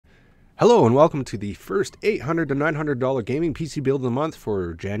Hello and welcome to the first $800 to $900 gaming PC build of the month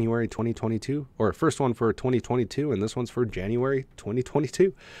for January 2022, or first one for 2022, and this one's for January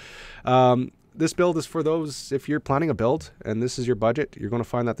 2022. This build is for those, if you're planning a build and this is your budget, you're going to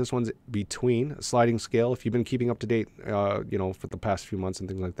find that this one's between a sliding scale. If you've been keeping up to date, for the past few months and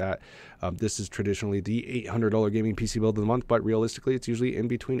things like that, this is traditionally the $800 gaming PC build of the month, but realistically, it's usually in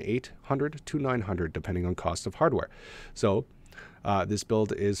between $800 to $900, depending on cost of hardware. So this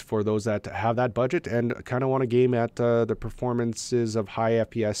build is for those that have that budget and kind of want to game at the performances of high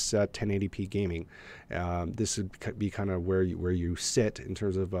FPS 1080p gaming. This would be kind of where you sit in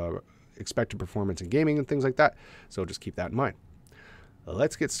terms of expected performance in gaming and things like that. So just keep that in mind.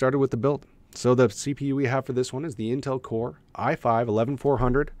 Let's get started with the build. So the CPU we have for this one is the Intel Core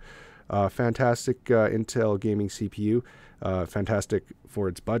i5-11400. Fantastic Intel gaming CPU. Fantastic for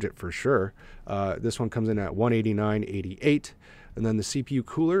its budget for sure. This one comes in at $189.88. And then the CPU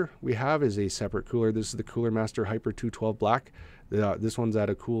cooler we have is a separate cooler. This is the Cooler Master Hyper 212 Black. This one's at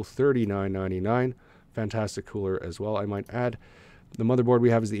a cool $39.99. Fantastic cooler as well, I might add. The motherboard we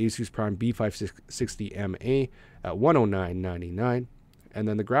have is the Asus Prime B560MA at $109.99. And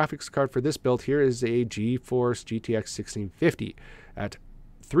then the graphics card for this build here is a GeForce GTX 1650 at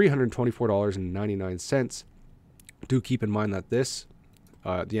 $324.99. Do keep in mind that this,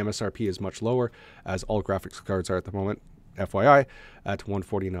 the MSRP is much lower, as all graphics cards are at the moment, FYI, at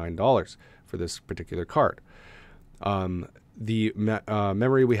 $149 for this particular card. The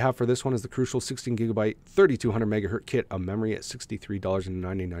memory we have for this one is the crucial 16GB 3200 megahertz kit of memory at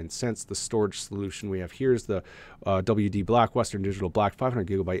 $63.99. The storage solution we have here is the WD Black Western Digital Black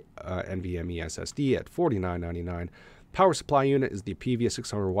 500GB NVMe SSD at $49.99. Power supply unit is the PVA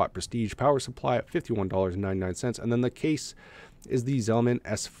 600-watt Prestige power supply at $51.99. And then the case is the Zelman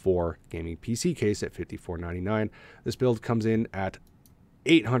S4 gaming PC case at $54.99. This build comes in at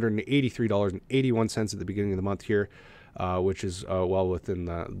 $883.81 at the beginning of the month here, which is well within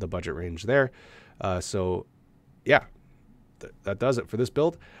the budget range there. So yeah, that does it for this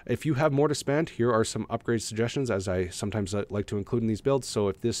build. If you have more to spend, here are some upgrade suggestions, as I sometimes like to include in these builds. So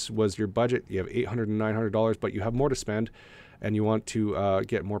if this was your budget, you have $800 and $900, but you have more to spend and you want to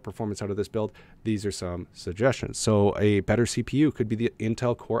get more performance out of this build, these are some suggestions. So a better CPU could be the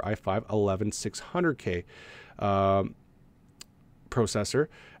Intel Core i5-11600K processor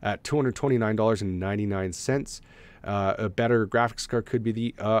at $229.99. A better graphics card could be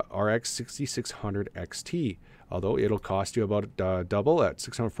the RX 6600 XT, although it'll cost you about double at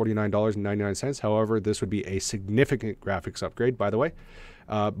 $649.99. However, this would be a significant graphics upgrade, by the way.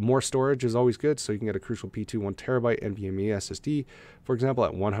 More storage is always good, so you can get a Crucial P2 1TB NVMe SSD, for example,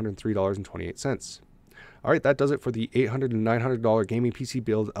 at $103.28. All right, that does it for the $800 to $900 gaming PC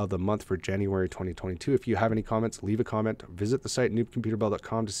build of the month for January 2022. If you have any comments, leave a comment. Visit the site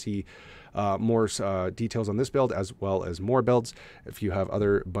newbcomputerbuild.com to see more details on this build, as well as more builds if you have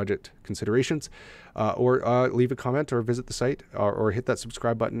other budget considerations. Or leave a comment or visit the site or hit that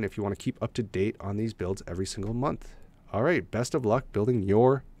subscribe button if you want to keep up to date on these builds every single month. All right, best of luck building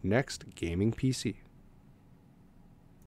your next gaming PC.